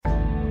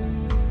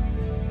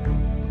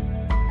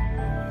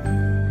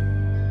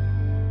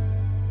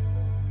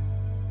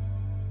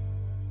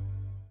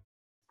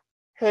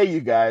Hey,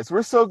 you guys,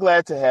 we're so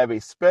glad to have a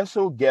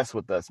special guest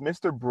with us,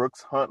 Mr.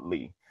 Brooks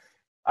Huntley.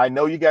 I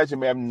know you guys, you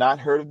may have not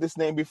heard of this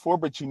name before,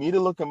 but you need to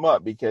look him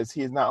up because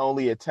he is not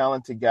only a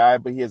talented guy,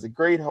 but he has a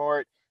great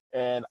heart.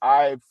 And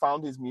I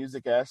found his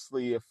music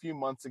actually a few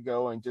months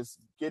ago and just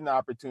get an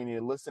opportunity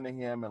to listen to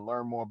him and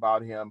learn more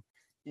about him.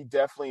 He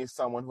definitely is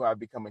someone who I've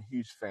become a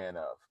huge fan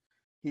of.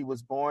 He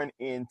was born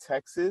in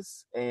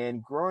Texas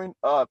and growing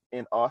up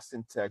in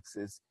Austin,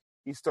 Texas,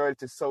 he started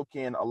to soak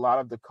in a lot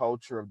of the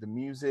culture of the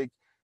music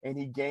and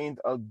he gained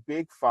a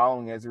big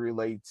following as it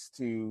relates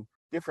to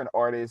different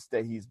artists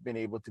that he's been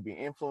able to be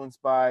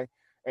influenced by.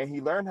 And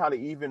he learned how to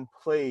even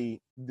play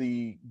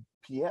the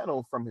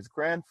piano from his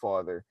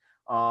grandfather.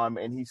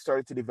 And he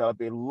started to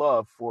develop a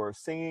love for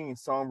singing and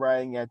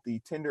songwriting at the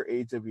tender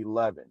age of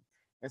 11.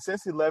 And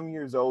since 11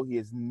 years old, he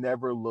has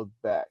never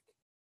looked back.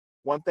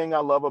 One thing I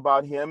love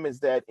about him is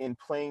that in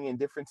playing in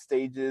different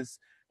stages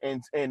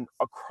and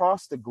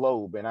across the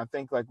globe, and I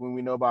think like when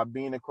we know about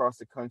being across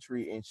the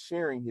country and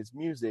sharing his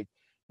music,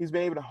 he's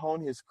been able to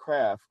hone his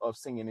craft of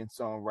singing and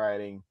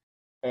songwriting.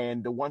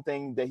 And the one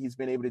thing that he's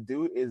been able to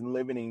do is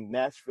living in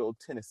Nashville,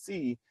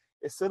 Tennessee,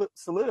 is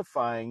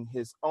solidifying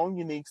his own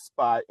unique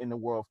spot in the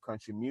world of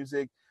country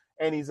music.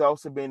 And he's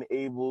also been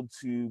able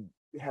to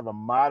have a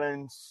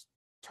modern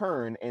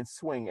turn and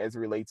swing as it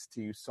relates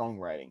to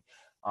songwriting.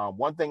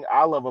 One thing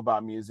I love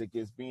about music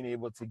is being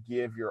able to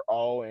give your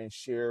all and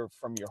share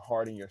from your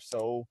heart and your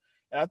soul.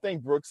 And I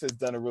think Brooks has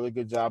done a really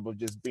good job of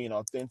just being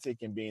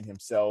authentic and being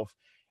himself.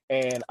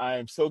 And I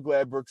am so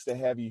glad, Brooks, to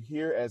have you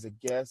here as a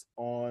guest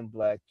on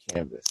Black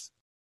Canvas.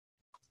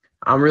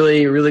 I'm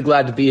really, really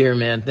glad to be here,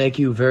 man. Thank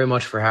you very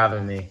much for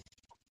having me.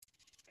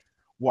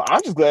 Well,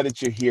 I'm just glad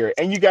that you're here.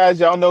 And you guys,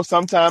 y'all know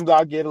sometimes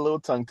I'll get a little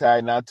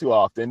tongue-tied, not too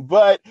often.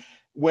 But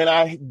when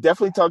I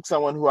definitely talk to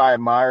someone who I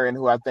admire and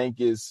who I think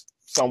is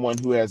someone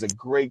who has a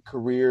great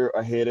career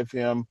ahead of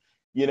him,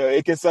 you know,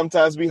 it can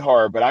sometimes be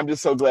hard. But I'm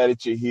just so glad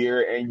that you're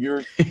here and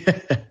you're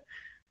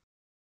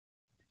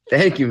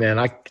Thank you, man.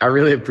 I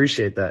really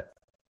appreciate that.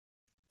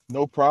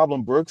 No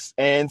problem, Brooks.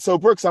 And so,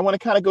 Brooks, I want to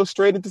kind of go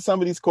straight into some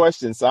of these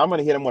questions. So I'm going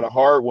to hit them with a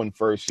hard one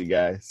first, you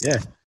guys. Yeah.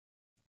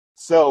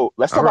 So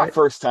let's talk All right. about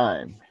first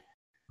time.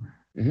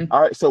 Mm-hmm.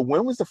 All right. So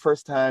when was the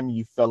first time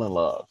you fell in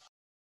love?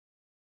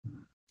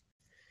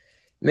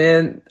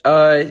 Man,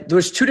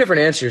 there's two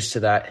different answers to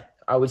that.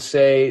 I would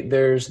say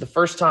there's the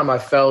first time I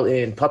fell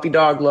in puppy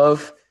dog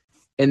love,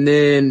 and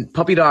then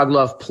puppy dog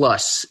love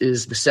plus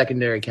is the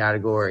secondary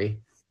category.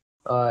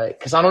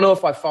 Because I don't know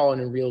if I've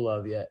fallen in real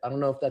love yet. I don't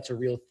know if that's a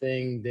real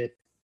thing that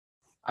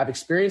I've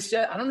experienced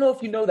yet. I don't know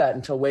if you know that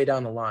until way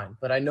down the line,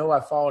 but I know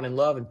I've fallen in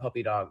love in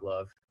puppy dog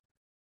love.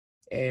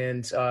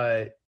 And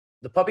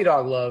the puppy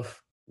dog love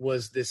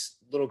was this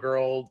little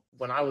girl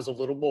when I was a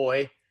little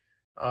boy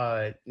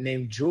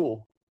named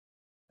Jewel.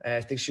 And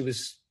I think we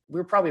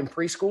were probably in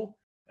preschool.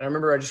 And I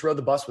remember I just rode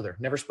the bus with her.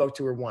 Never spoke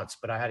to her once,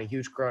 but I had a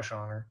huge crush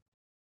on her.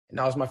 And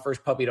that was my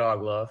first puppy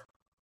dog love.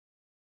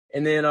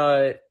 And then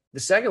the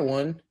second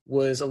one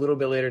was a little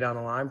bit later down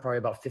the line, probably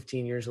about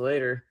 15 years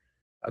later,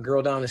 a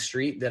girl down the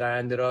street that I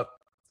ended up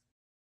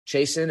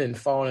chasing and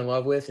falling in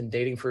love with and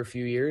dating for a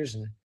few years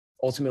and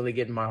ultimately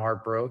getting my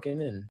heart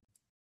broken and,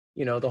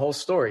 you know, the whole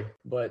story.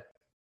 But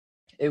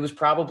it was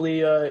probably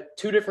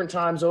two different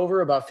times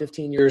over, about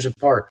 15 years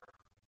apart.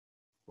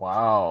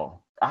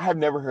 Wow. I have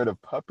never heard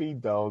of puppy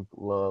dog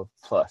love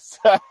plus.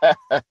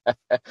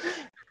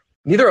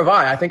 Neither have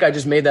I. I think I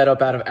just made that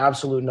up out of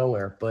absolute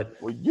nowhere. But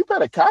Well, you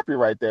better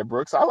copyright that,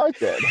 Brooks. I like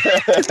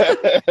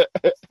that.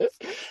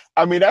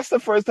 I mean, that's the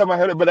first time I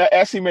heard it, but that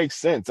actually makes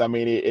sense. I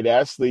mean, it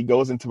actually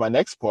goes into my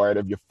next part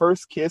of your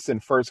first kiss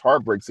and first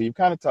heartbreak. So you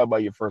kind of talk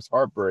about your first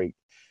heartbreak.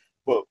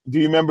 But do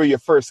you remember your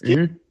first kiss?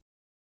 Mm-hmm.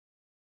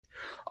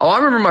 Oh, I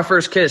remember my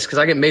first kiss because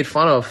I get made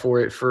fun of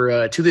for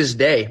it to this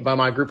day by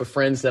my group of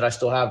friends that I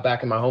still have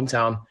back in my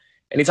hometown.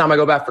 Anytime I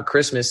go back for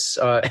Christmas,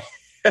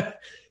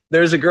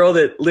 there's a girl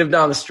that lived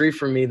down the street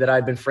from me that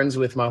I'd been friends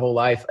with my whole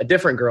life. A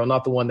different girl,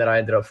 not the one that I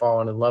ended up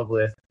falling in love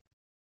with.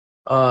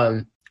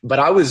 But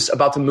I was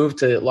about to move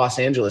to Los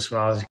Angeles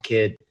when I was a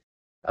kid.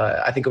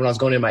 I think when I was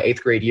going in my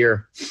 8th grade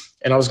year.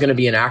 And I was going to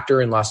be an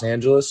actor in Los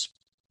Angeles.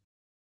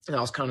 And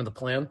that was kind of the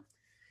plan.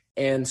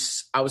 And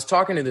I was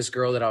talking to this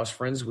girl that I was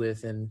friends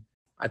with. And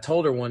I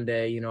told her one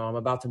day, you know, I'm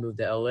about to move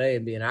to LA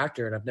and be an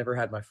actor. And I've never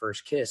had my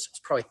first kiss. I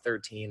was probably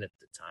 13 at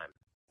the time.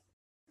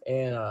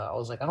 And I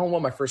was like, I don't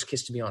want my first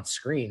kiss to be on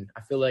screen.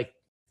 I feel like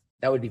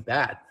that would be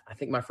bad. I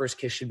think my first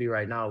kiss should be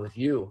right now with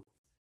you.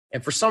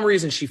 And for some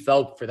reason, she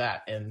fell for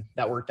that. And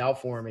that worked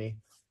out for me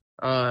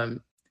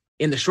in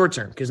the short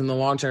term. Because in the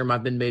long term,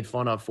 I've been made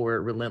fun of for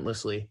it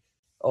relentlessly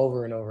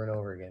over and over and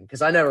over again.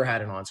 Because I never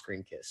had an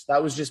on-screen kiss.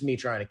 That was just me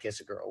trying to kiss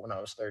a girl when I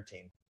was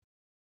 13.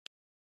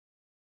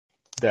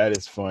 That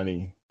is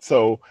funny.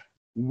 So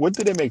what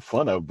did they make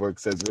fun of,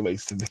 Brooks, as it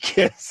relates to the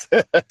kiss?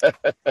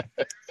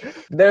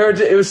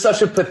 It was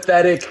such a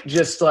pathetic,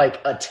 just like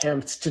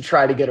attempt to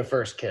try to get a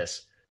first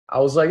kiss. I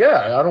was like,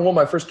 yeah, I don't want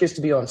my first kiss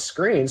to be on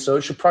screen, so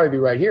it should probably be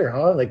right here,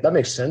 huh? Like, that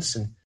makes sense.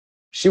 And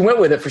she went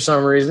with it for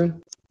some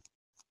reason.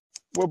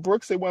 Well,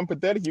 Brooks, it wasn't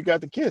pathetic. You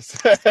got the kiss.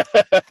 Yeah,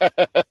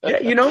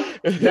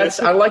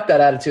 I like that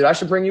attitude. I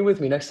should bring you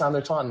with me next time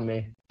they're taunting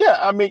me. Yeah,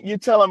 I mean, you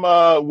tell them,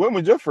 when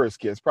was your first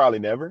kiss? Probably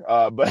never.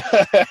 But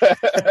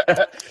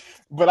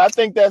but I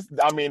think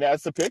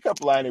that's a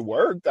pickup line. It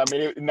worked. I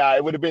mean,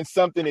 it would have been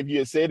something if you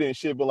had said it and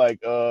she'd be like,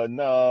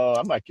 no,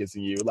 I'm not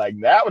kissing you. Like,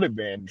 that would have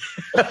been.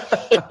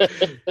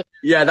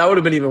 Yeah, that would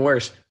have been even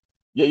worse.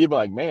 Yeah, you'd be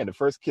like, man, the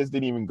first kiss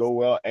didn't even go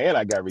well, and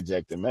I got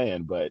rejected,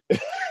 man. But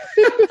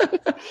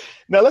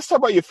now let's talk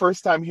about your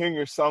first time hearing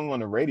your song on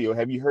the radio.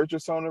 Have you heard your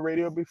song on the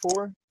radio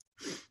before?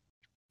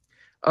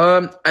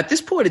 At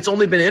this point, it's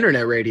only been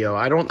internet radio.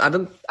 I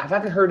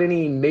haven't heard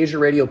any major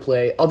radio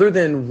play other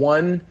than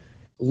one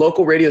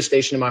local radio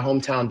station in my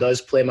hometown does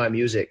play my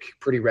music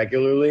pretty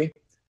regularly.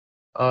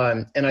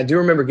 And I do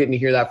remember getting to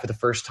hear that for the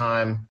first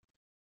time.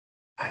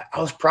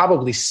 I was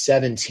probably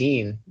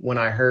 17 when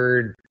I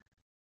heard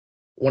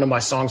one of my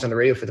songs on the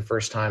radio for the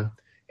first time.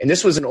 And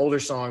this was an older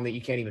song that you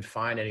can't even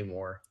find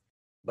anymore.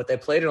 But they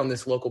played it on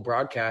this local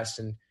broadcast,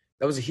 and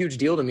that was a huge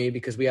deal to me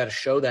because we had a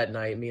show that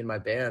night, me and my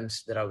band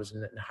that I was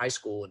in high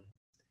school, and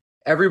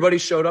everybody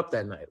showed up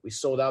that night. We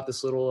sold out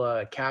this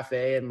little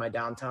cafe in my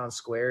downtown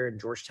square in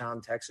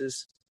Georgetown,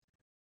 Texas.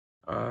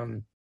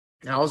 That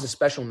was a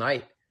special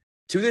night.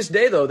 To this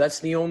day, though, that's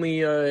the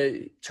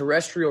only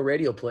terrestrial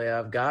radio play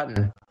I've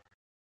gotten.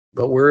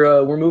 But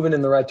we're moving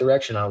in the right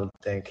direction, I would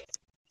think.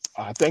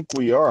 I think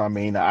we are. I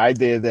mean, the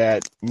idea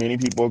that many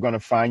people are going to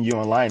find you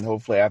online,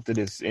 hopefully after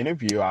this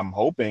interview, I'm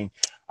hoping.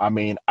 I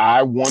mean,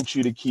 I want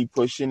you to keep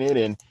pushing it.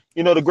 And,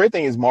 the great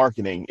thing is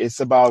marketing. It's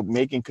about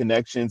making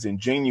connections and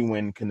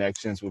genuine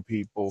connections with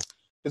people,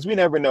 because we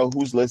never know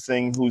who's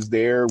listening, who's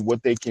there,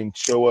 what they can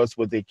show us,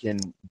 what they can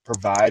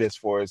provide as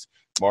far as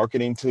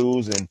marketing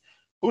tools. And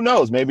who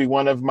knows, maybe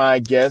one of my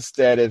guests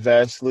that have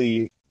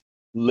actually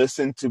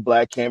listened to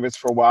Black Canvas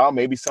for a while,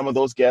 maybe some of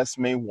those guests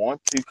may want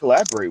to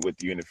collaborate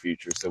with you in the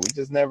future. So we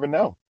just never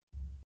know.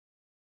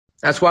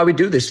 That's why we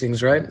do these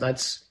things, right?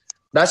 That's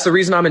the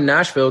reason I'm in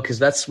Nashville, because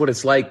that's what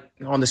it's like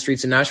on the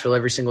streets of Nashville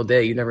every single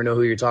day. You never know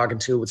who you're talking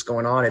to, what's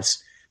going on.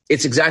 It's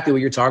exactly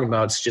what you're talking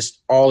about. It's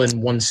just all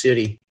in one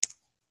city.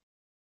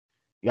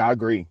 Yeah, I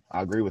agree.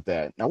 I agree with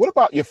that. Now, what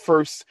about your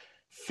first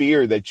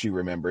fear that you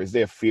remember? Is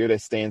there a fear that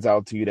stands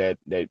out to you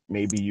that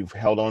maybe you've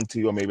held on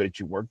to, or maybe that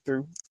you worked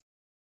through?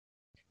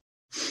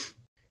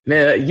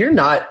 Man, you're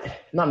not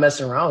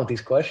messing around with these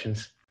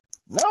questions.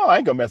 No, I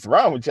ain't gonna mess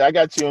around with you. I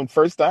got you on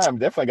first time.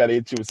 Definitely got to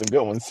hit you with some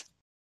good ones.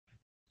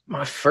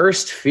 My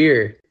first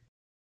fear.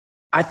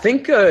 I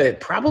think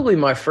probably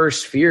my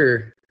first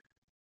fear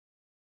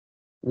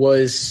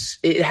was,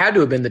 it had to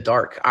have been the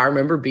dark. I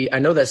remember I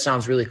know that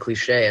sounds really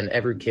cliche and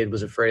every kid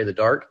was afraid of the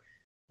dark,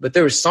 but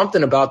there was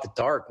something about the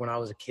dark when I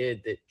was a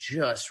kid that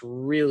just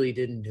really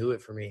didn't do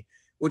it for me,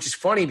 which is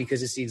funny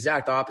because it's the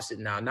exact opposite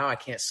now. Now I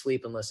can't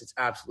sleep unless it's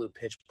absolute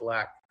pitch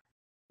black.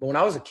 But when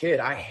I was a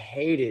kid, I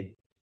hated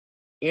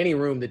any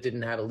room that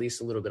didn't have at least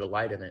a little bit of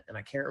light in it. And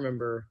I can't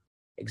remember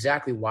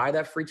exactly why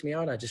that freaked me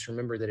out. I just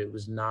remember that it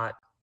was not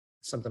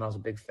something I was a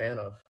big fan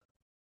of.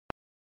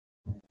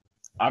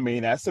 I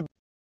mean, that's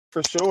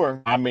for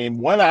sure. I mean,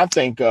 one I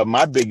think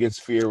my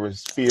biggest fear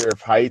was fear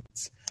of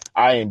heights.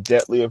 I am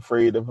deathly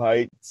afraid of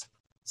heights.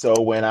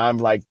 So when I'm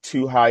like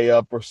too high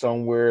up or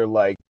somewhere,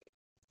 like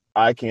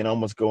I can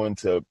almost go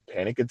into a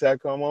panic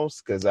attack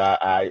almost, because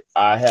I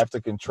have to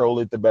control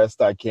it the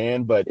best I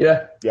can. But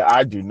yeah,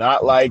 I do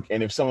not like.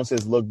 And if someone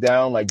says look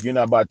down, like you're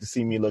not about to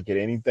see me look at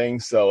anything.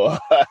 So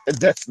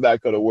that's not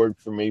going to work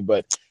for me.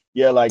 But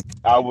yeah, like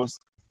I was.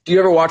 Do you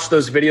ever watch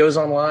those videos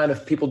online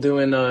of people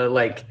doing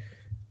like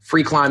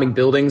free climbing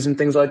buildings and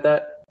things like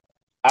that?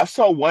 I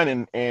saw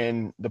one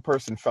and the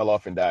person fell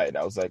off and died.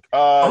 I was like,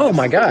 oh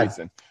my God.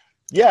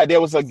 Yeah,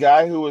 there was a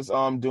guy who was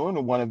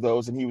doing one of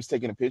those, and he was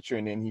taking a picture,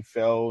 and then he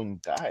fell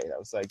and died. I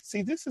was like,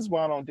 see, this is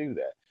why I don't do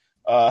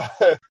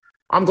that.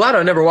 I'm glad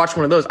I never watched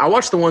one of those. I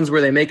watched the ones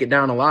where they make it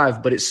down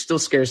alive, but it still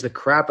scares the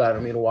crap out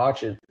of me to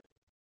watch it.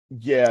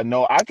 Yeah,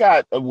 no, I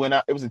got it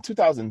was in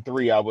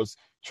 2003. I was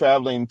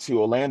traveling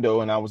to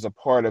Orlando, and I was a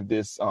part of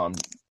this.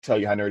 Tell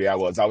you how nerdy I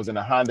was. I was in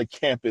a Honda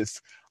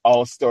Campus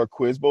All-Star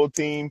Quiz Bowl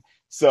team.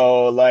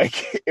 So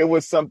like it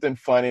was something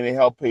fun, and it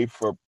helped pay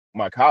for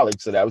my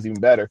college, so that was even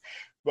better.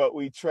 But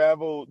we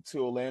traveled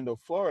to Orlando,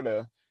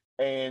 Florida,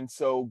 and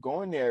so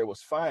going there, it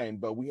was fine,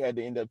 but we had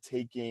to end up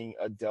taking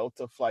a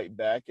Delta flight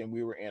back, and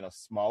we were in a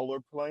smaller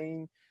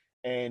plane,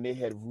 and it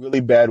had really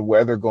bad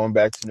weather going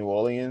back to New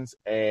Orleans,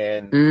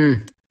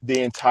 and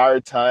the entire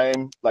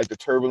time, like the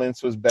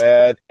turbulence was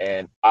bad,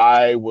 and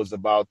I was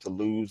about to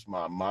lose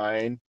my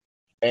mind.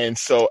 And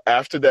so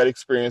after that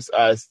experience,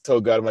 I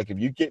told God, I'm like, if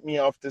you get me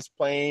off this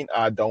plane,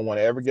 I don't want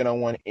to ever get on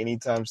one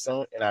anytime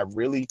soon. And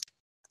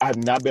I've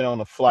not been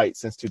on a flight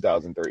since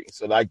 2003.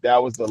 So like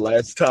that was the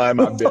last time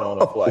I've been on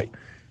a flight.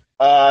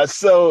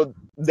 So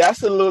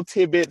that's a little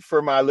tidbit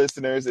for my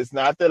listeners. It's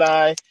not that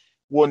I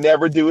will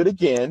never do it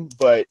again,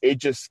 but I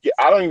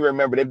don't even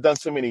remember. They've done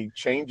so many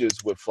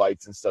changes with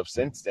flights and stuff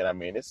since then. I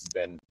mean, this has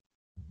been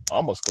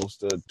almost close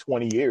to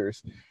 20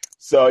 years.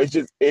 So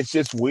it's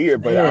just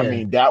weird. But I Man.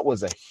 mean, that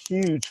was a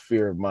huge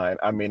fear of mine.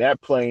 I mean, that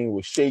plane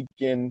was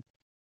shaking.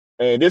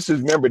 And this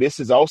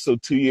is also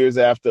 2 years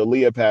after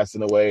Aaliyah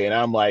passing away. And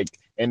I'm like,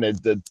 and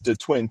the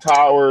Twin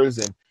Towers.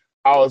 And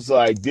I was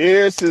like,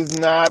 this is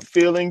not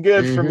feeling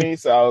good for Mm-hmm. me.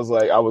 So I was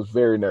like, I was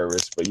very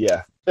nervous. But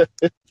yeah.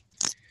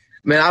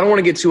 Man, I don't want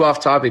to get too off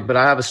topic, but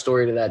I have a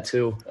story to that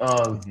too.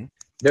 Mm-hmm.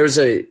 There's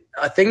a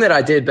thing that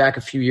I did back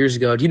a few years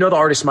ago. Do you know the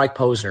artist Mike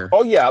Posner?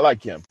 Oh, yeah, I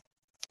like him.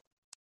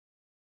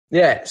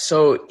 Yeah,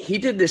 so he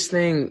did this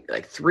thing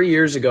like 3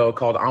 years ago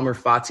called Amr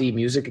Fati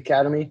Music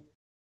Academy.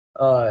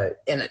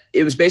 And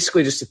it was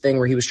basically just a thing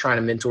where he was trying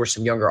to mentor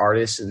some younger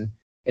artists and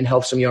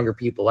help some younger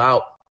people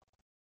out.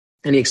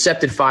 And he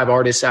accepted 5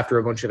 artists after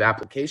a bunch of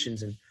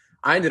applications. And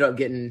I ended up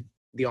getting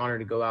the honor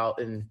to go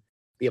out and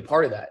be a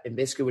part of that. And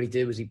basically what he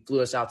did was he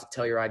flew us out to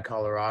Telluride,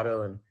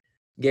 Colorado, and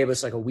gave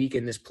us like a week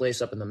in this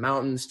place up in the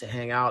mountains to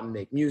hang out and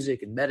make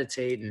music and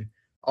meditate and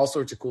all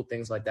sorts of cool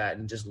things like that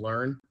and just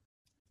learn.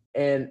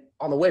 And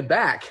on the way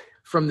back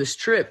from this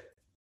trip,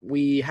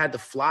 we had to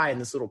fly in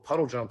this little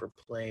puddle jumper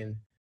plane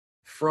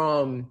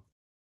from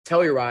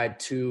Telluride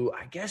to,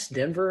 I guess,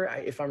 Denver.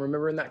 If I'm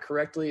remembering that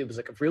correctly, it was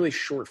like a really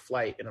short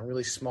flight in a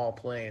really small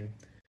plane.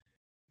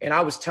 And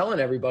I was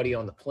telling everybody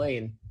on the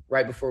plane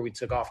right before we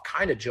took off,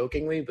 kind of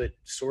jokingly, but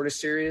sort of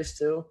serious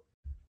too.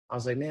 I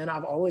was like, man,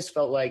 I've always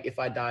felt like if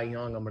I die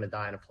young, I'm going to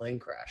die in a plane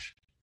crash.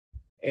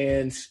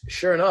 And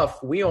sure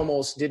enough, we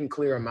almost didn't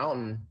clear a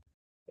mountain.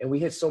 And we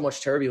hit so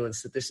much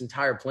turbulence that this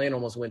entire plane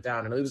almost went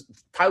down. And the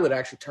pilot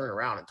actually turned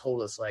around and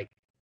told us, like,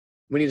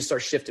 we need to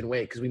start shifting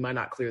weight because we might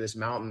not clear this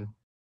mountain.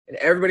 And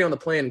everybody on the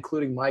plane,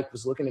 including Mike,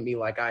 was looking at me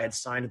like I had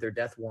signed their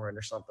death warrant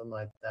or something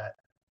like that.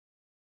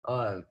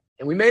 And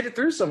we made it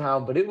through somehow,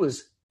 but it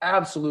was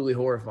absolutely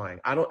horrifying.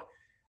 I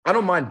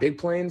don't mind big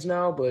planes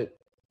now, but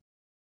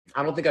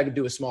I don't think I could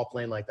do a small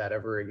plane like that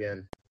ever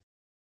again.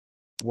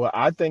 Well,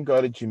 I thank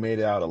God that you made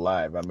it out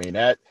alive. I mean,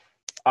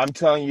 I'm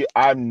telling you,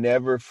 I've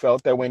never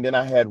felt that way. And then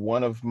I had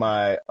one of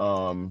my,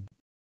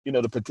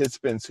 the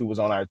participants who was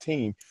on our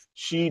team.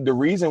 The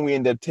reason we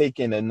ended up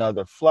taking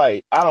another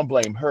flight, I don't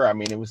blame her. I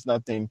mean, it was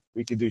nothing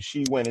we could do.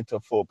 She went into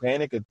a full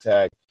panic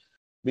attack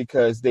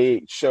because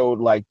they showed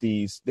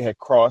they had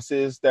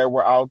crosses that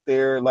were out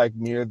there, like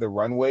near the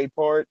runway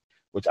part,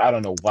 which I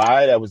don't know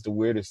why. That was the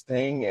weirdest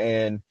thing.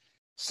 And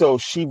so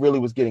she really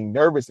was getting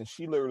nervous and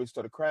she literally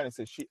started crying and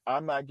said,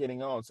 I'm not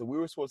getting on. So we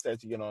were supposed to have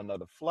to get on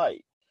another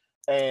flight.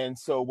 And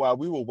so while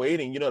we were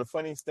waiting, the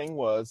funniest thing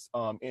was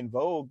En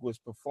Vogue was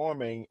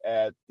performing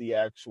at the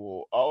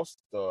actual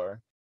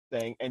All-Star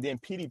thing. And then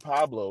Petey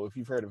Pablo, if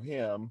you've heard of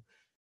him,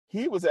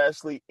 he was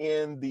actually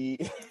in the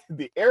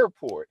the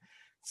airport.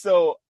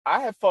 So I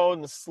had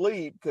fallen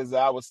asleep because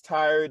I was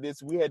tired.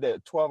 We had a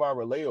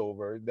 12-hour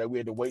layover that we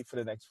had to wait for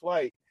the next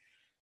flight.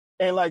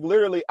 And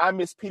literally, I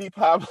missed Petey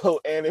Pablo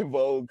and En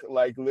Vogue,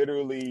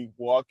 literally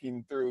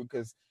walking through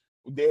because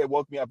they had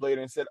woke me up later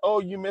and said,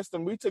 "Oh, you missed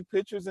them. We took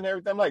pictures and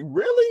everything." I'm like,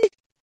 really?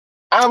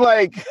 I'm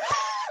like,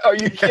 are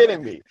you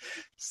kidding me?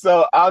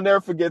 So I'll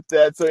never forget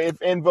that. So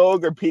if En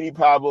Vogue or Petey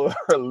Pablo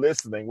are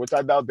listening, which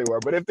I doubt they were,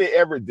 but if they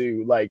ever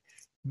do,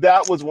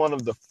 that was one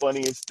of the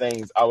funniest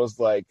things. I was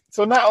like,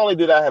 so not only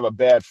did I have a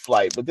bad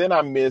flight, but then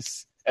I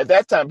missed, at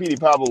that time, Petey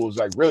Pablo was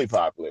really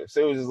popular.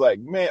 So it was just like,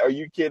 man, are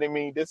you kidding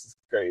me? This is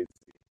crazy.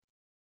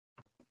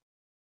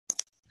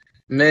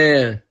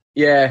 Man,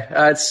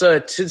 yeah, it's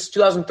since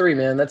 2003,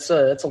 man. That's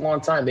a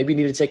long time. Maybe you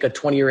need to take a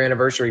 20-year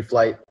anniversary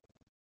flight.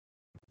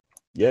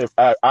 Yeah,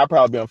 I'll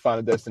probably be on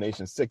Final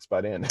Destination 6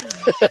 by then.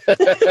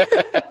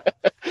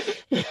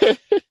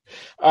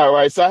 All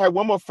right, so I had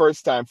one more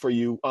first time for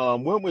you.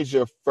 When was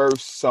your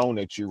first song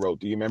that you wrote?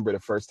 Do you remember the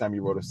first time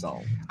you wrote a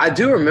song? I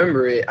do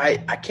remember it. I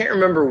can't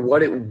remember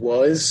what it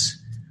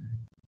was,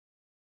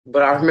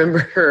 but I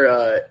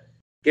remember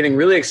getting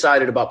really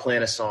excited about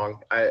playing a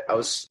song. I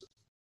was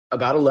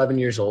about 11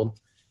 years old,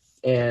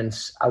 and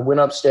I went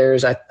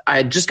upstairs. I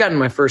had just gotten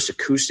my first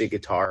acoustic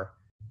guitar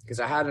because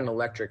I had an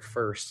electric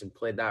first and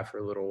played that for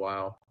a little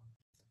while.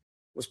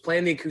 Was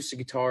playing the acoustic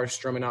guitar,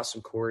 strumming out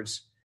some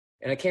chords,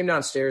 and I came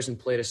downstairs and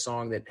played a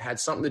song that had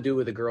something to do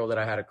with a girl that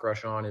I had a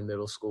crush on in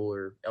middle school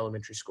or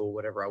elementary school,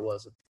 whatever I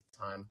was at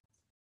the time.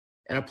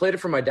 And I played it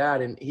for my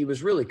dad, and he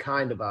was really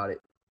kind about it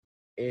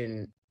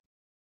and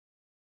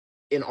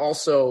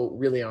also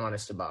really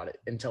honest about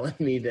it and telling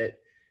me that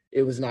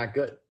it was not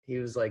good. He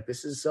was like,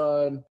 this is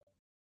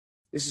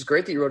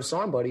great that you wrote a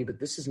song, buddy, but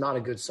this is not a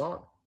good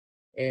song.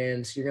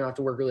 And you're going to have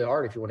to work really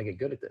hard if you want to get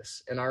good at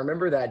this. And I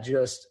remember that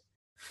just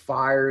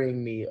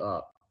firing me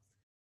up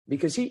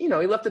because he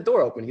left the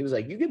door open. He was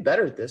like, you get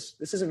better at this.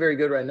 This isn't very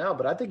good right now,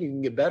 but I think you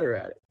can get better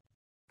at it.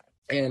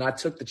 And I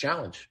took the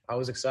challenge. I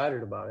was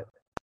excited about it.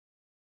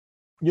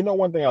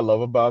 One thing I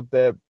love about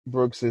that,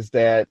 Brooks, is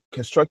that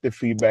constructive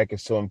feedback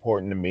is so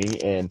important to me.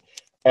 And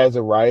as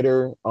a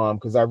writer,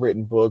 because I've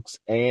written books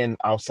and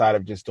outside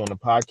of just doing the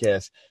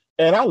podcast,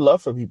 and I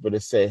love for people to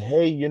say,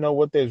 hey, you know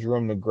what, there's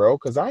room to grow,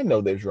 because I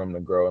know there's room to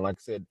grow. And like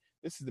I said,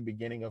 this is the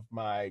beginning of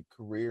my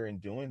career in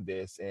doing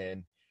this.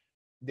 And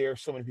there are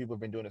so many people who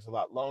have been doing this a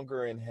lot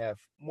longer and have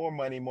more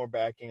money, more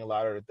backing, a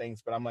lot of other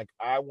things. But I'm like,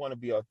 I want to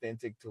be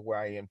authentic to where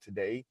I am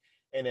today.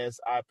 And as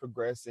I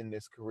progress in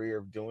this career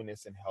of doing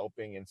this and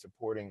helping and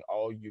supporting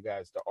all you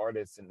guys, the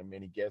artists and the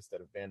many guests that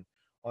have been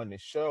on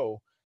this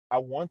show, I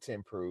want to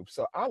improve.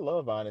 So I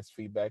love honest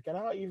feedback. And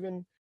I'll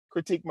even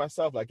critique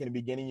myself. Like in the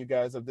beginning, you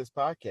guys, of this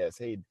podcast,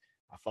 hey,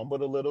 I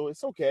fumbled a little.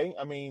 It's okay.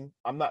 I mean,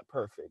 I'm not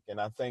perfect. And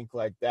I think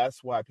like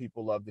that's why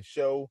people love the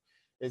show,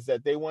 is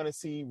that they want to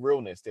see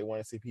realness. They want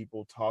to see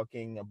people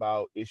talking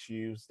about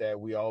issues that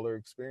we all are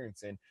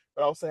experiencing,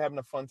 but also having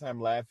a fun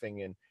time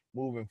laughing and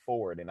moving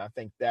forward. And I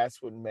think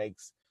that's what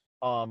makes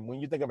when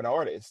you think of an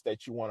artist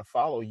that you want to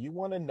follow, you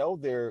want to know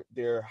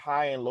their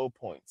high and low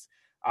points.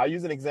 I'll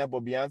use an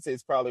example. Beyonce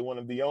is probably one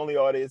of the only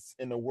artists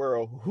in the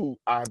world who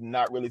I've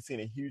not really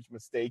seen a huge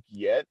mistake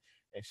yet.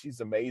 And she's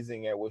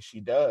amazing at what she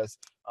does.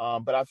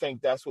 But I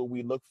think that's what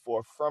we look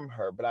for from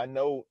her. But I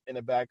know in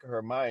the back of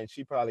her mind,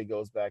 she probably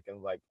goes back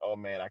and like, oh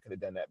man, I could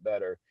have done that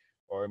better.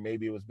 Or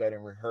maybe it was better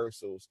in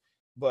rehearsals.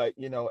 But,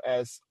 you know,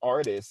 as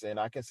artists, and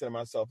I consider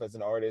myself as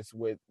an artist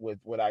with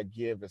what I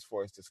give as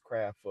far as this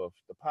craft of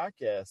the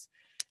podcast,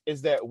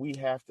 is that we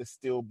have to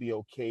still be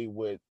okay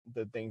with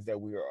the things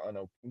that we are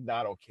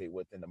not okay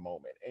with in the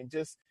moment, and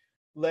just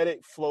let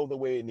it flow the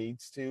way it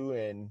needs to,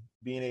 and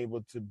being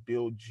able to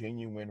build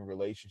genuine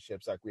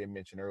relationships like we had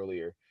mentioned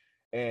earlier.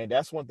 And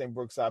that's one thing,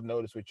 Brooks, I've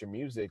noticed with your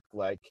music.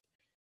 Like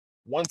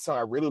one song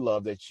I really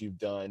love that you've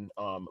done,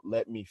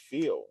 Let Me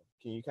Feel.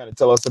 Can you kind of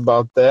tell us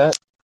about that?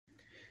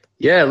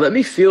 Yeah, Let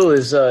Me Feel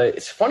is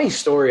it's a funny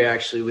story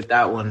actually with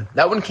that one.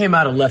 That one came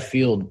out of left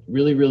field,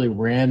 really, really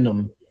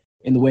random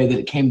in the way that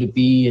it came to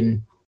be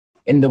and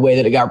in the way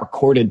that it got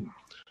recorded.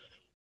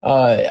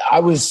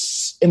 I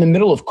was in the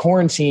middle of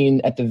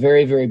quarantine at the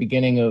very, very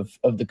beginning of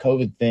the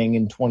COVID thing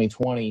in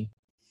 2020,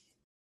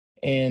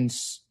 and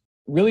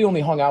really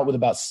only hung out with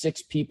about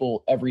 6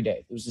 people every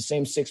day. It was the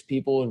same 6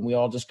 people, and we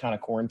all just kind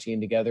of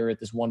quarantined together at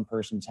this one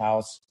person's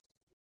house.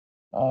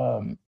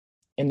 Um,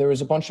 and there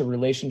was a bunch of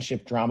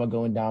relationship drama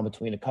going down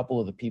between a couple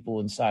of the people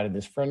inside of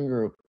this friend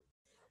group.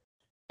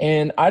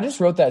 And I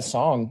just wrote that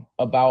song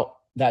about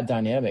that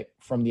dynamic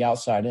from the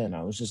outside in.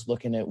 I was just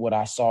looking at what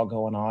I saw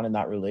going on in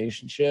that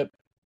relationship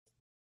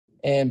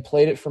and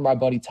played it for my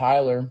buddy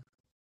Tyler,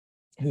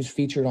 who's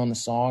featured on the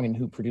song and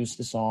who produced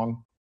the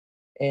song.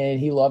 And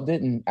he loved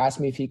it and asked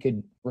me if he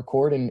could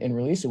record and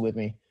release it with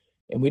me.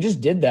 And we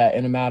just did that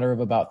in a matter of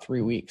about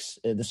 3 weeks.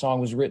 The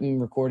song was written,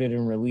 recorded,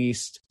 and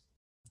released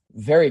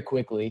very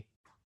quickly.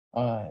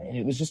 And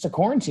it was just a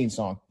quarantine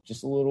song,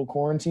 just a little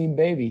quarantine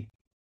baby.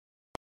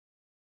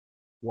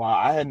 Wow,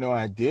 I had no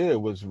idea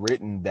it was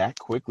written that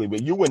quickly,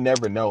 but you would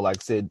never know. Like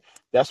I said,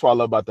 that's what I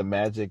love about the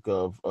magic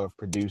of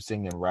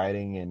producing and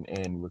writing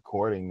and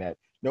recording, that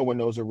no one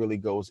knows what really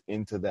goes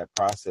into that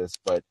process.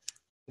 But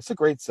it's a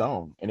great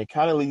song. And it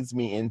kind of leads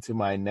me into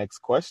my next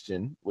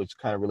question, which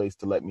kind of relates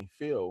to Let Me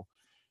Feel.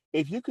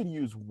 If you could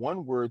use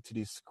one word to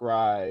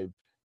describe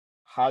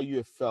how you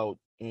have felt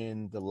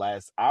in the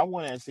last, I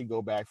want to actually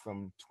go back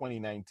from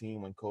 2019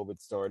 when COVID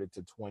started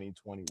to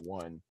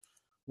 2021.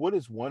 What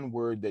is one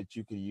word that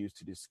you could use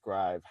to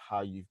describe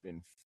how you've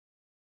been?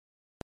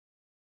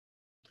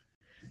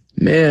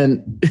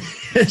 Man,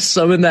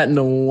 summing that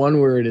into one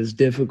word is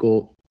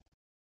difficult.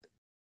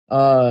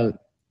 Uh,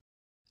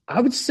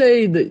 I would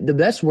say the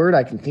best word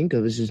I can think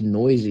of is just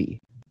noisy.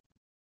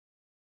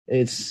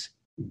 It's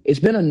it's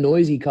been a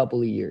noisy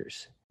couple of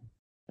years,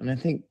 and I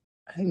think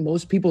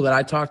most people that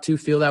I talk to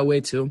feel that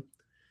way too.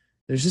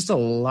 There's just a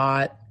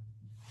lot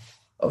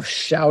of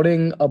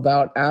shouting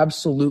about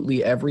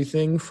absolutely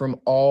everything from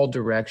all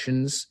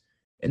directions,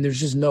 and there's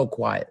just no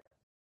quiet.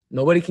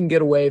 Nobody can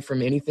get away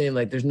from anything.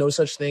 Like there's no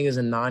such thing as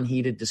a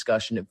non-heated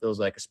discussion, it feels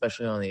like,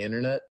 especially on the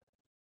internet.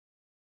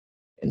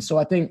 And so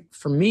I think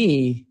for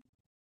me,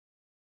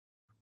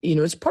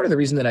 it's part of the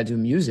reason that I do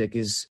music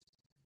is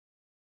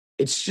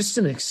it's just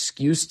an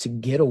excuse to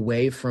get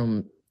away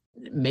from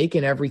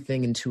making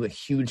everything into a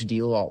huge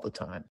deal all the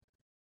time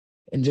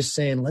and just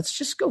saying, let's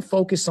just go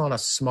focus on a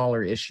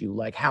smaller issue,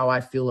 like how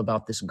I feel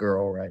about this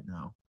girl right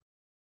now.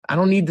 I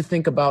don't need to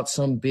think about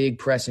some big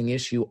pressing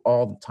issue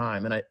all the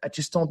time. And I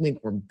just don't think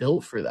we're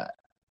built for that.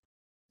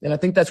 And I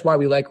think that's why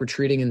we like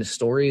retreating into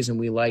stories and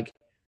we like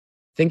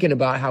thinking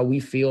about how we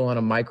feel on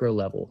a micro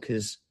level,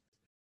 because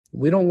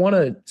we don't want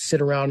to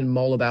sit around and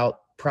mull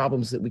about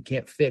problems that we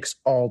can't fix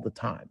all the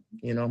time.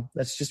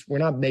 That's just, we're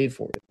not made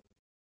for it.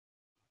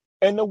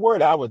 And the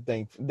word I would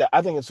think that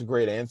I think it's a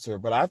great answer,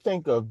 but I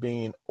think of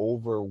being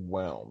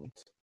overwhelmed.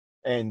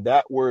 And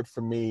that word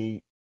for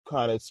me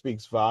kind of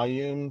speaks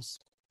volumes,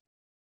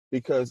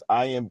 because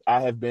I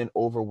have been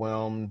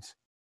overwhelmed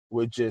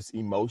with just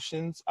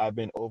emotions. I've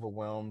been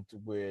overwhelmed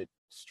with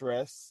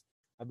stress.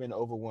 I've been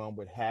overwhelmed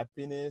with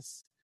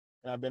happiness,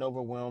 and I've been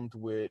overwhelmed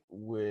with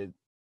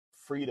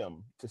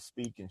freedom to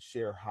speak and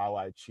share how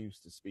I choose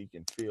to speak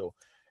and feel.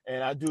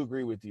 And I do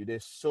agree with you.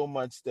 There's so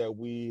much that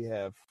we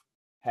have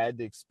had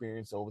to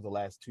experience over the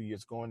last 2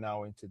 years, going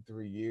now into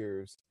 3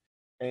 years.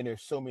 And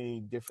there's so many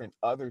different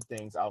other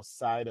things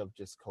outside of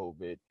just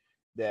COVID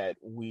that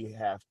we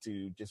have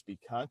to just be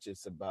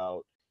conscious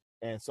about.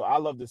 And so I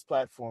love this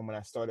platform. When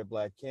I started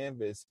Black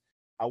Canvas,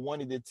 I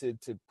wanted it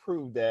to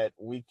prove that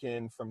we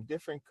can, from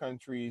different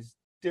countries,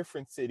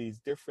 different cities,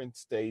 different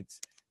states,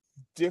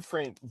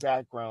 different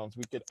backgrounds,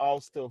 we could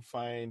all still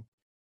find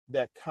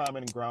that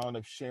common ground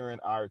of sharing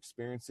our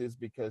experiences,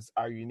 because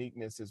our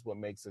uniqueness is what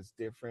makes us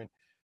different.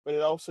 But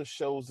it also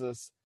shows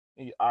us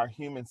our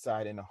human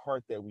side and the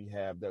heart that we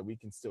have, that we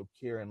can still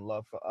care and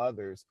love for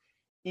others,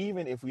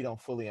 even if we don't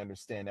fully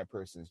understand that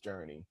person's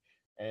journey.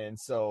 And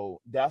so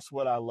that's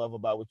what I love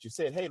about what you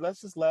said. Hey,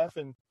 let's just laugh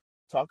and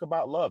talk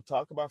about love,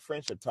 talk about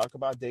friendship, talk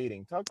about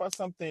dating, talk about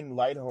something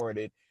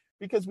lighthearted,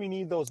 because we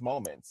need those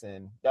moments.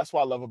 And that's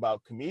what I love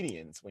about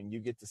comedians, when you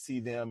get to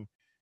see them.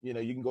 You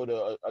can go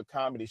to a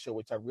comedy show,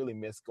 which I really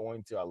miss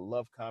going to. I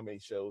love comedy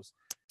shows,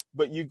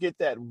 but you get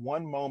that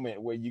one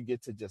moment where you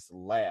get to just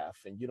laugh,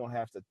 and you don't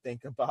have to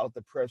think about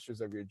the pressures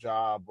of your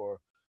job or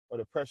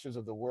the pressures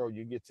of the world.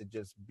 You get to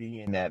just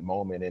be in that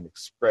moment and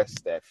express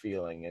that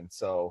feeling. And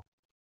so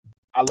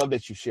I love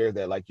that you share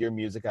that. Like, your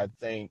music, I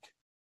think,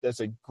 does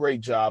a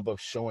great job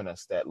of showing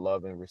us that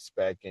love and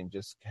respect and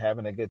just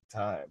having a good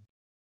time.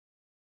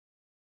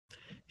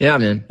 Yeah,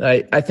 man.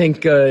 I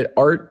think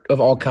art of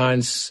all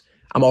kinds.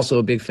 I'm also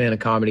a big fan of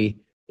comedy.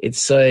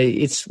 It's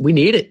we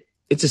need it.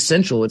 It's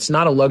essential. It's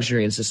not a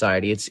luxury in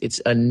society.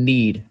 It's a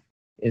need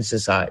in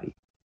society.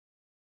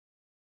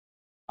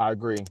 I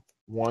agree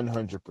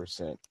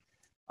 100%.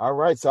 All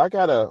right.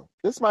 So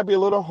this might be a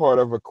little hard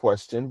of a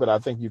question, but I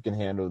think you can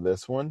handle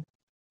this one.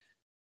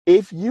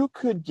 If you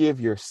could give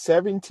your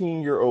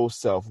 17-year-old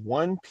self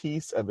one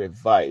piece of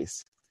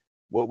advice,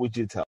 what would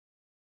you tell?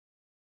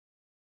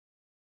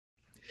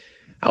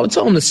 I would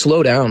tell him to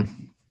slow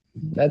down.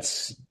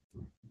 That's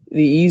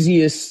the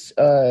easiest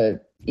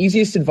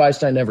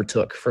advice I never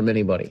took from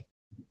anybody,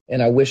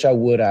 and I wish I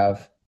would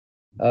have.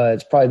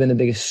 It's probably been the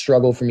biggest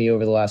struggle for me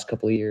over the last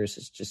couple of years.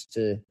 Is just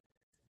to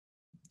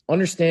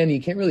understand that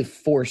you can't really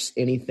force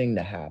anything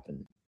to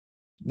happen.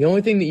 The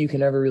only thing that you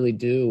can ever really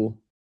do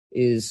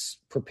is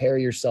prepare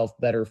yourself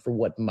better for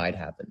what might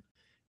happen,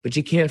 but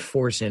you can't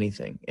force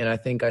anything. And I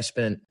think I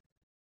spent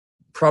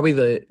probably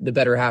the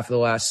better half of the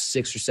last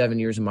 6 or 7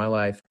 years of my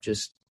life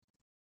just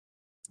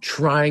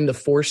trying to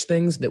force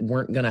things that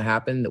weren't going to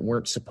happen, that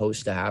weren't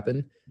supposed to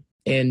happen,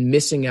 and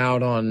missing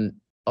out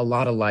on a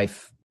lot of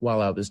life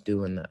while I was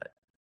doing that.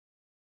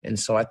 And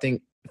so I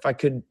think if I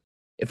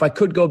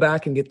could go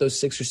back and get those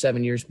 6 or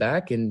 7 years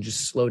back and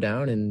just slow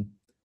down and,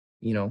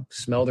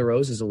 smell the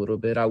roses a little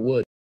bit, I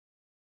would.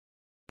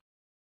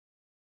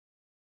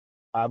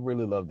 I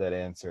really love that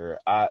answer.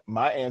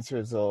 My answer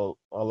is a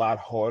lot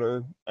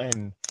harder,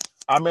 and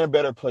I'm in a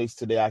better place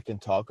today. I can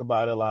talk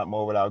about it a lot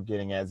more without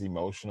getting as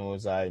emotional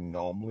as I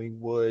normally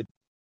would.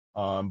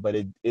 But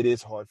it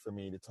is hard for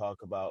me to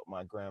talk about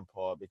my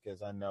grandpa,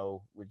 because I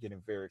know we're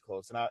getting very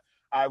close. And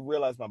I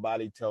realize my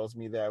body tells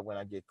me that when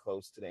I get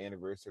close to the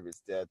anniversary of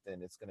his death,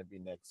 and it's going to be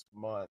next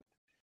month.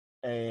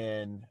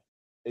 And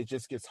it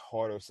just gets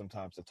harder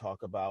sometimes to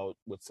talk about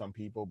with some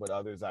people, but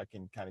others I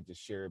can kind of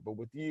just share it. But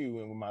with you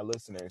and with my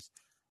listeners,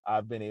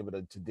 I've been able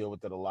to deal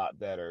with it a lot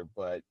better.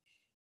 But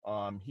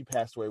he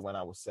passed away when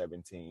I was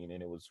 17,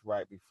 and it was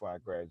right before I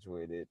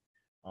graduated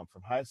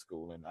from high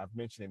school. And I've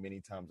mentioned it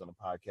many times on the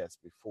podcast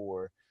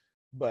before,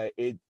 but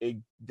it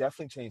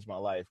definitely changed my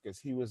life, because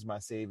he was my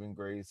saving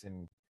grace,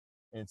 and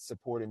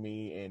supported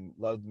me and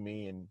loved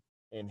me,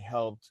 and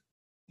helped.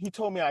 He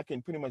told me I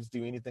can pretty much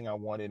do anything I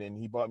wanted, and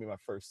he bought me my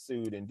first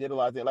suit and did a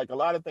lot of things, like a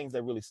lot of things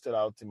that really stood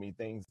out to me,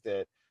 things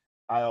that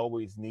I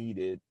always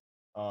needed.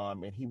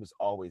 And he was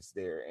always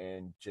there,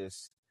 and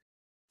just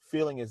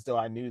feeling as though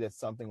I knew that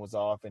something was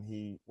off and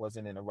he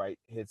wasn't in the right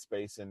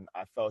headspace, and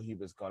I felt he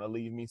was going to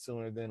leave me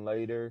sooner than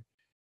later.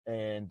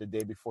 And the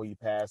day before he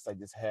passed, I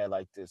just had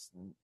like this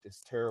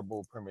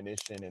terrible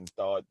premonition and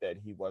thought that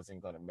he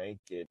wasn't going to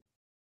make it.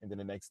 And then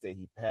the next day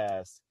he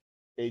passed.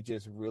 It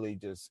just really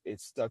it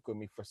stuck with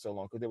me for so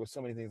long, because there were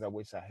so many things I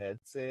wish I had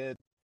said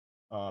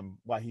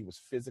while he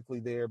was physically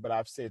there, but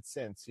I've said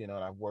since, and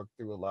I've worked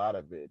through a lot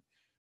of it.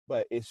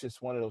 But it's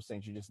just one of those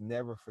things, you just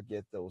never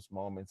forget those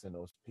moments and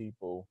those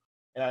people.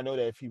 And I know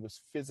that if he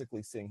was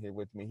physically sitting here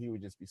with me, he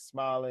would just be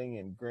smiling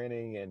and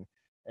grinning, and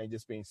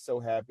just being so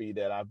happy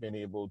that I've been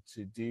able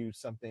to do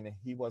something that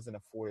he wasn't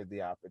afforded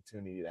the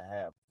opportunity to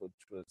have, which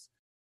was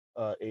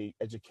a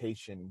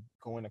education,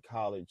 going to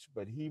college.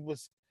 But he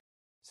was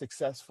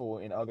successful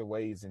in other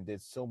ways and did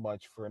so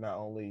much for not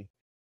only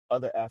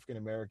other African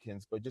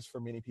Americans, but just for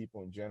many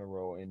people in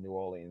general in New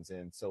Orleans.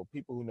 And so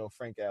people who know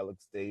Frank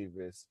Alex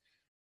Davis,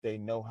 they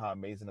know how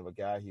amazing of a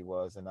guy he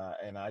was. And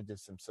I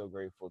just am so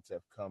grateful to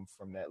have come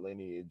from that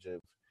lineage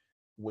of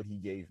what he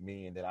gave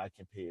me, and that I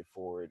can pay it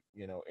forward,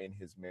 in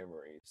his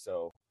memory.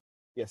 So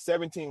yeah,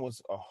 17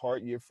 was a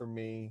hard year for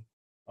me.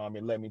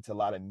 It led me to a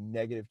lot of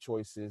negative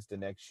choices the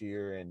next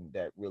year, and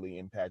that really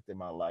impacted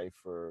my life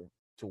to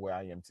where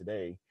I am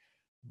today.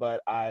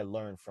 But I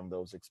learned from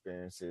those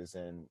experiences,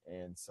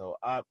 and so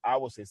I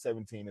will say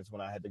 17 is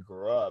when I had to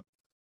grow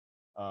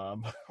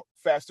up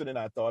faster than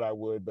I thought I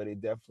would, but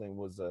it definitely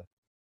was a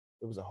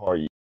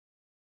hard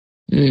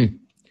year.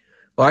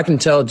 Well, I can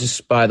tell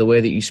just by the way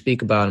that you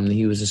speak about him that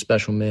he was a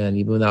special man,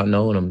 even without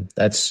knowing him.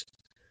 That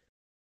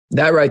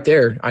right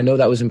there. I know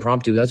that was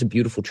impromptu. That's a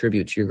beautiful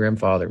tribute to your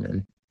grandfather,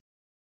 man.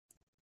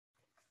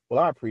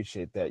 Well, I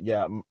appreciate that.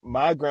 Yeah,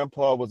 my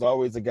grandpa was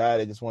always a guy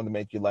that just wanted to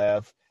make you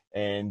laugh,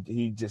 and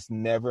he just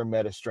never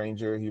met a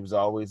stranger. He was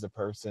always a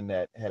person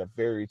that had a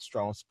very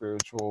strong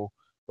spiritual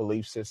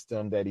belief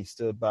system that he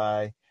stood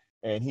by,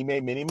 and he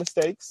made many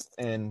mistakes.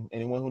 And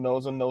anyone who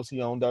knows him knows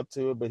he owned up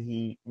to it. But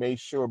he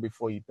made sure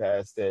before he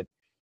passed that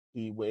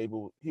he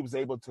was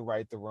able to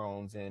right the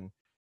wrongs and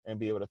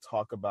be able to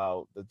talk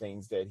about the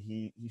things that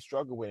he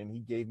struggled with, and he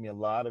gave me a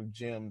lot of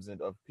gems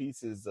and of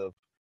pieces of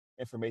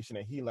information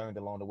that he learned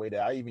along the way that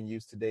I even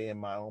use today in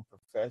my own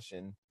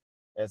profession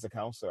as a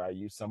counselor. I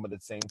use some of the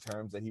same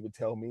terms that he would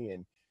tell me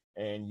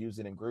and use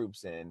it in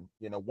groups. And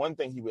one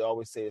thing he would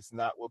always say, it's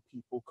not what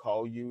people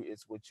call you,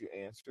 it's what you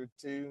answer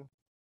to.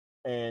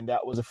 And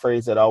that was a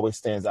phrase that always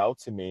stands out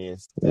to me,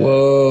 is that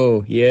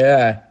Whoa,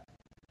 yeah.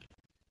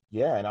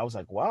 yeah. And I was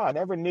like, wow, I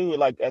never knew.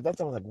 Like at that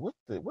time, I was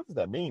like, what does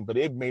that mean? But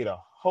it made a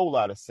whole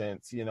lot of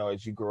sense,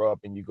 as you grow up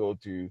and you go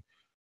through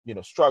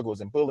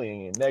struggles and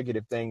bullying and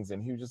negative things.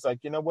 And he was just like,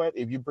 you know what?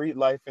 If you breathe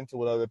life into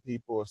what other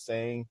people are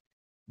saying,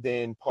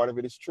 then part of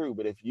it is true.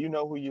 But if you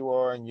know who you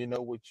are and you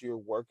know what you're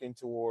working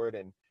toward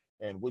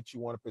and what you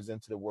want to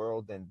present to the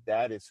world, then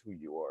that is who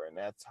you are, and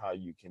that's how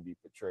you can be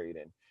portrayed.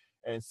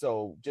 And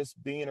so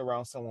just being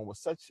around someone with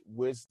such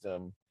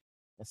wisdom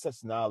and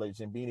such knowledge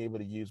and being able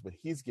to use what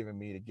he's given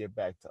me to give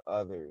back to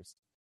others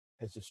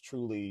has just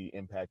truly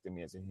impacted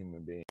me as a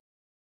human being.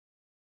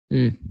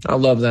 I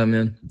love that,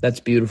 man. That's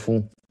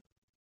beautiful.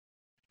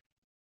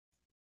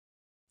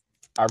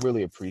 I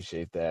really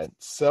appreciate that.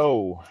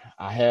 So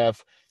I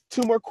have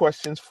two more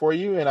questions for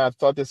you, and I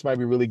thought this might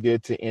be really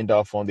good to end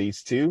off on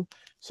these two.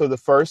 So the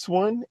first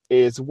one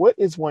is, what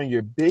is one of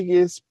your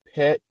biggest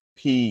pet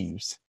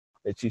peeves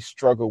that you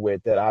struggle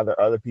with that either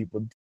other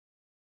people?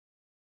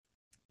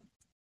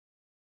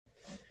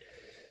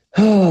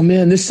 Oh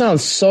man, this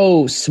sounds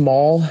so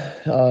small,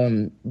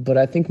 but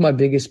I think my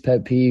biggest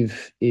pet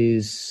peeve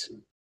is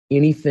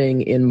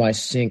anything in my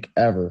sink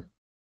ever.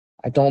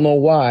 I don't know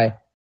why.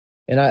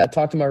 And I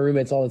talk to my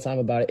roommates all the time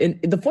about it.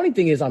 And the funny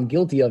thing is, I'm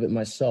guilty of it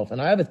myself.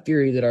 And I have a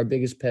theory that our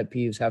biggest pet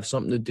peeves have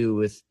something to do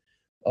with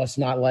us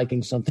not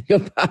liking something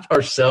about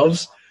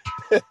ourselves.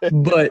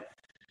 But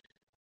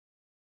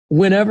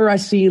whenever I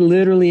see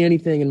literally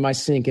anything in my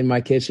sink in my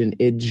kitchen,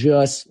 it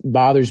just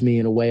bothers me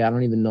in a way I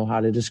don't even know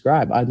how to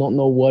describe. I don't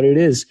know what it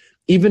is,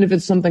 even if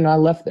it's something I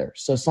left there.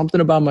 So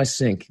something about my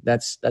sink,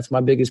 that's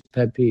my biggest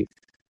pet peeve.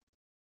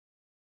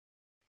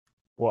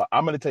 Well,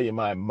 I'm going to tell you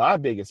mine. My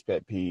biggest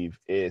pet peeve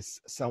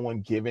is someone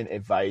giving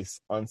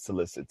advice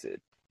unsolicited.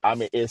 I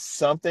mean, it's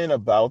something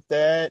about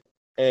that.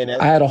 And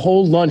I had a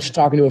whole lunch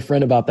talking to a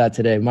friend about that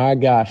today. My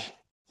gosh.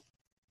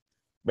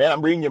 man,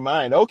 I'm reading your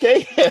mind.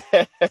 Okay.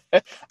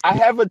 I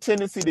have a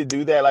tendency to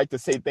do that, like to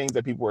say things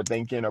that people are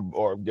thinking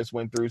or just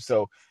went through.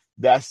 So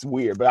that's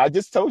weird. But I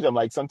just told you, I'm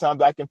like,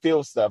 sometimes I can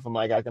feel stuff. I'm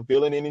like, I can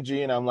feel an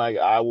energy, and I'm like,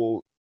 I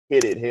will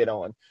hit it head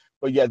on.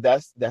 But yeah,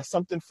 that's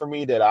something for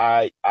me that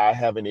I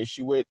have an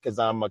issue with, because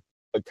I'm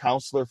a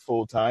counselor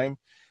full time.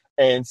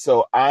 And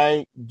so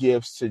I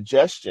give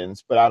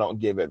suggestions, but I don't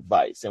give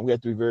advice. And we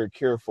have to be very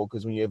careful,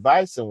 because when you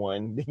advise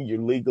someone, then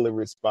you're legally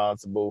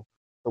responsible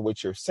for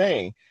what you're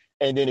saying.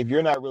 And then if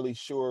you're not really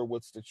sure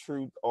what's the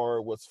truth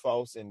or what's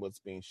false and what's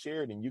being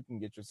shared, then you can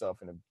get yourself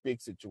in a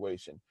big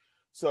situation.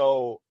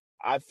 So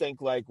I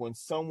think, like, when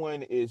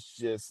someone is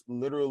just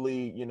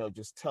literally,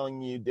 just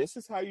telling you this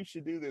is how you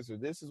should do this, or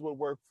this is what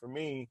worked for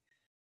me,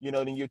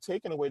 then you're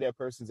taking away that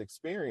person's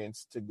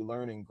experience to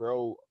learn and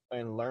grow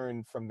and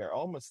learn from their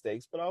own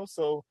mistakes, but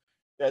also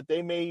that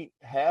they may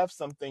have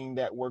something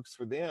that works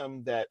for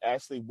them that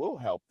actually will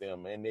help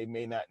them, and they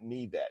may not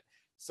need that.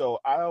 So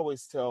I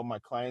always tell my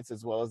clients,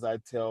 as well as I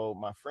tell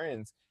my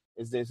friends,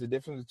 is there's a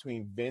difference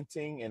between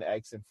venting and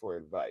asking for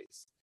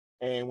advice.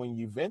 And when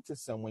you vent to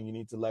someone, you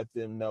need to let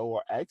them know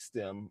or ask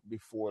them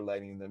before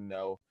letting them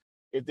know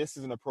if this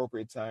is an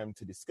appropriate time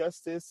to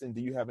discuss this, and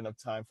do you have enough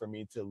time for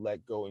me to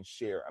let go and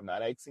share. I'm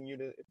not asking you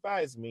to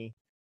advise me,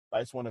 but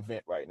I just want to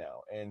vent right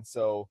now. And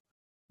so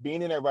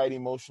being in that right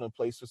emotional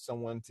place with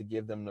someone, to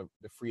give them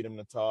the freedom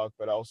to talk,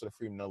 but also the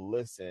freedom to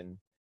listen,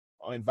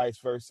 and vice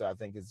versa, I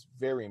think is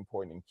very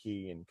important and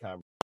key in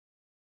conversation.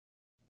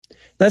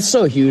 That's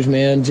so huge,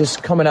 man.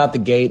 Just coming out the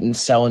gate and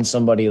selling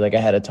somebody like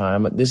ahead of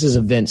time. This is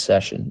a vent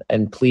session,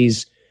 and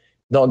please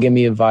don't give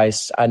me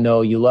advice. I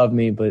know you love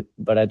me, but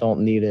I don't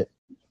need it.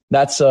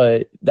 That's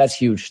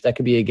huge. That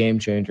could be a game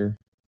changer.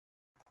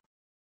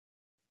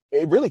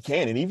 It really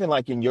can. And even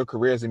like in your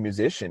career as a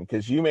musician,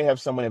 because you may have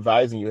someone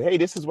advising you, hey,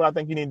 this is what I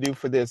think you need to do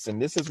for this, and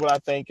this is what I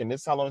think, and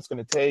this is how long it's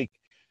going to take.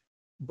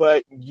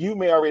 But you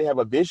may already have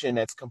a vision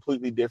that's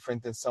completely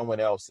different than someone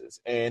else's.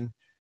 And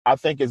I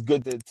think it's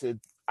good to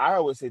I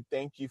always say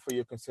thank you for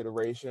your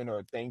consideration,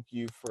 or thank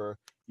you for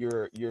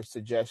your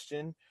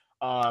suggestion.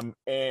 And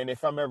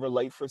if I'm ever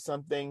late for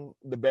something,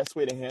 the best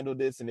way to handle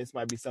this, and this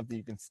might be something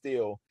you can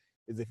steal,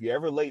 is if you're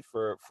ever late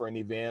for an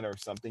event or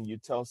something, you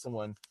tell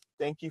someone,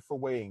 thank you for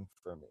waiting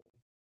for me.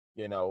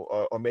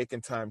 or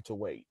making time to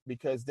wait,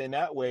 because then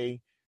that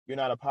way you're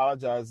not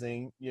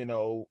apologizing, in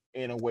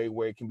a way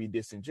where it can be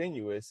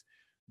disingenuous.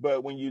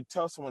 But when you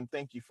tell someone,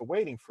 thank you for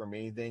waiting for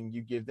me, then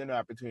you give them the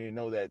opportunity to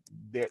know that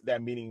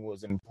that meeting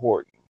was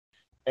important.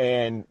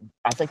 And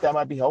I think that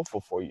might be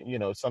helpful for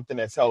you, something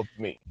that's helped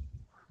me.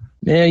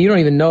 Man, you don't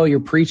even know you're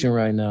preaching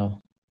right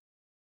now.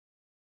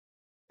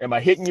 Am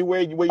I hitting you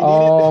where you need it?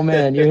 Oh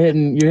man, you're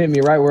hitting me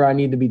right where I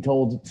need to be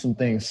told some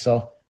things.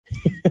 So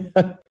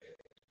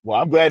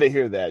well, I'm glad to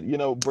hear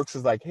that. Brooks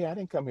is like, hey, I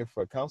didn't come here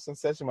for a counseling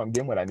session. I'm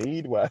getting what I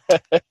need.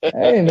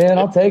 Hey man,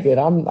 I'll take it.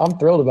 I'm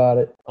thrilled about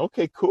it.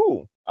 Okay,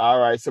 cool. All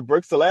right. So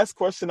Brooks, the last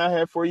question I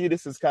have for you,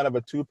 this is kind of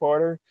a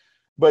two-parter,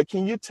 but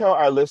can you tell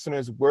our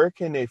listeners where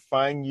can they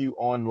find you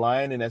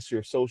online, and that's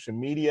your social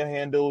media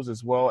handles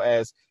as well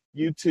as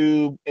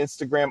YouTube,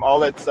 Instagram, all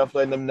that stuff,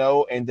 letting them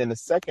know. And then the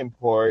second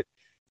part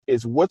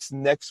is what's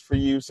next for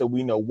you, so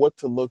we know what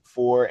to look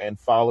for and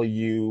follow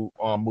you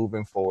on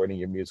moving forward in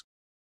your music.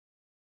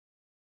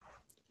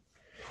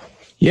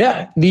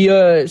 Yeah,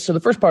 so the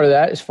first part of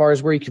that, as far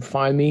as where you can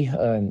find me,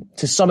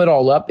 to sum it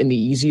all up in the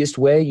easiest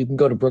way, you can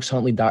go to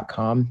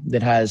brookshuntley.com.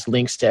 That has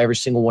links to every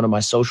single one of my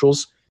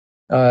socials.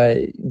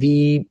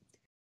 The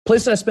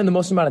place that I spend the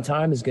most amount of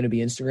time is going to be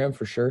Instagram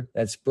for sure.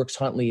 That's Brooks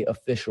Huntley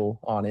Official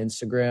on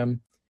Instagram,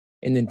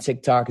 and then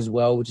TikTok as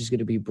well, which is going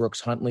to be Brooks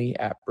Huntley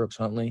at Brooks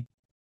Huntley.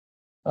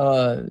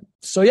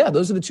 So yeah,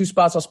 those are the two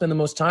spots I'll spend the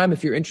most time.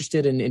 If you're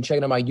interested in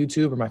checking out my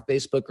YouTube or my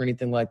Facebook or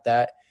anything like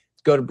that,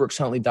 go to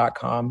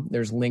brookshuntley.com.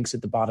 There's links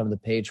at the bottom of the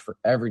page for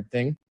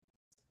everything.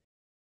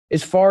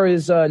 As far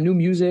as new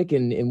music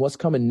and what's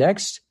coming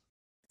next,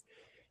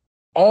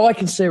 all I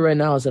can say right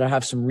now is that I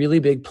have some really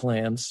big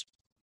plans,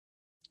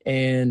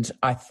 and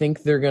I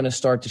think they're going to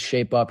start to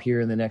shape up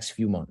here in the next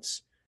few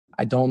months.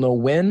 I don't know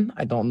when,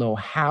 I don't know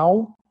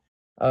how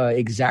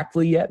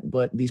exactly yet,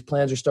 but these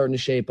plans are starting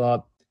to shape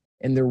up,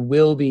 and there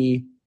will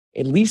be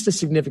at least a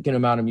significant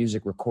amount of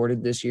music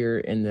recorded this year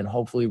and then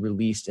hopefully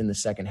released in the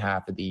second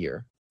half of the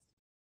year.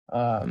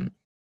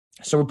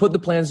 So we're putting the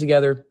plans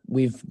together.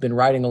 We've been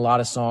writing a lot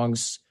of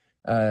songs,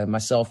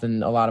 myself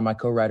and a lot of my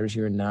co-writers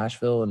here in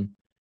Nashville. And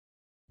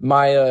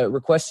my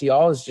request to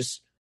y'all is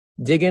just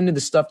dig into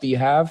the stuff that you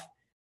have.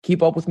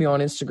 Keep up with me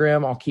on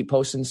Instagram. I'll keep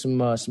posting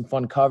some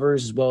fun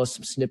covers as well as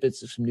some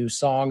snippets of some new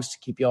songs to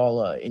keep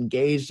y'all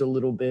engaged a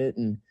little bit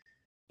and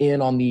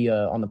in on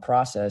the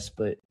process.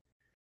 But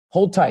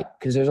hold tight,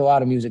 because there's a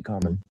lot of music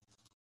coming.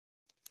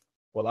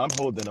 Well, I'm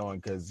holding on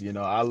because,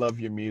 I love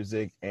your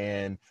music,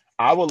 and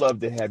I would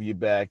love to have you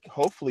back,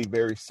 hopefully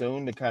very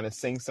soon, to kind of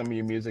sing some of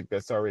your music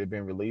that's already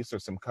been released or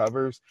some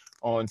covers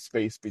on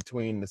Space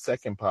Between the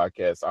second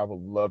podcast. I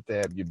would love to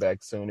have you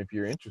back soon if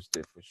you're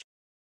interested, for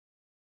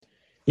sure.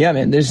 Yeah,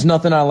 man, there's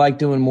nothing I like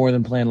doing more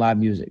than playing live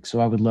music, so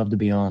I would love to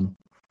be on.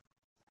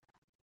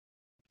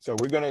 So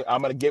I'm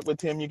gonna get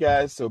with him, you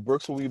guys. So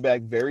Brooks will be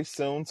back very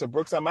soon. So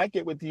Brooks, I might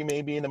get with you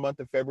maybe in the month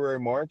of February,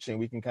 March, and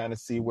we can kind of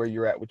see where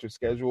you're at with your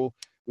schedule.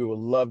 We would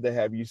love to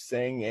have you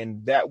sing,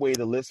 and that way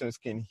the listeners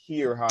can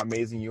hear how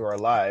amazing you are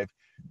live,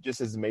 just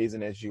as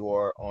amazing as you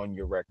are on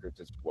your records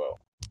as well.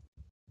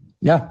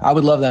 Yeah, I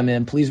would love that,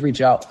 man. Please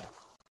reach out.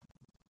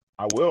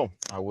 I will.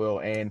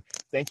 And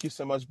thank you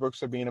so much, Brooks,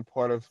 for being a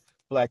part of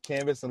Black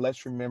Canvas. And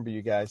let's remember,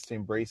 you guys, to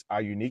embrace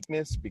our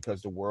uniqueness,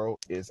 because the world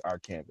is our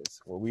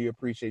canvas. Well, we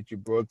appreciate you,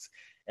 Brooks.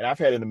 And I've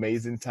had an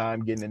amazing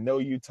time getting to know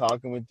you,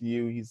 talking with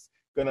you. He's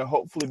going to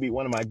hopefully be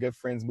one of my good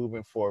friends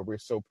moving forward. We're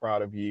so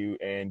proud of you,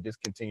 and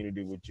just continue to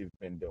do what you've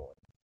been doing.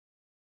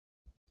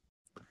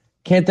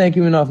 Can't thank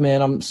you enough,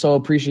 man. I'm so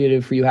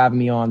appreciative for you having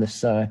me on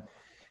this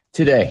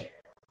today.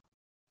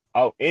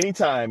 Oh,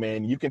 anytime,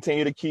 and you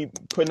continue to keep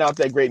putting out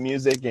that great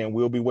music, and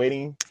we'll be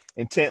waiting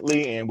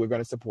intently, and we're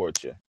going to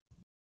support you.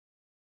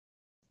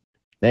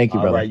 Thank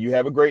you, brother. All right, you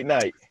have a great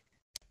night.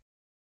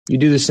 You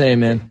do the same,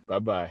 man.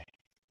 Bye-bye.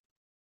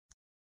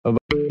 Bye-bye.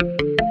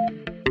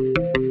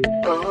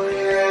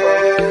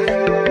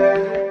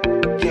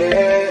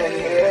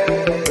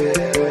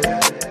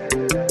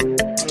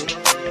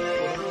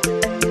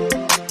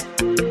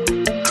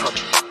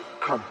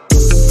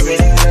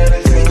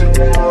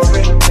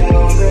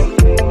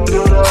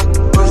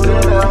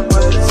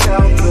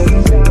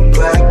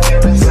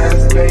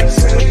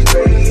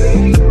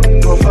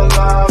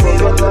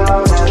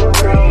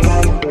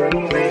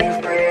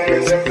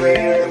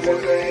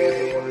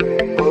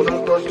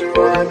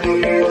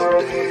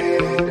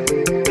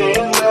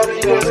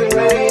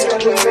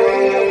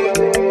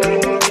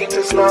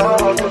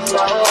 It's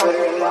not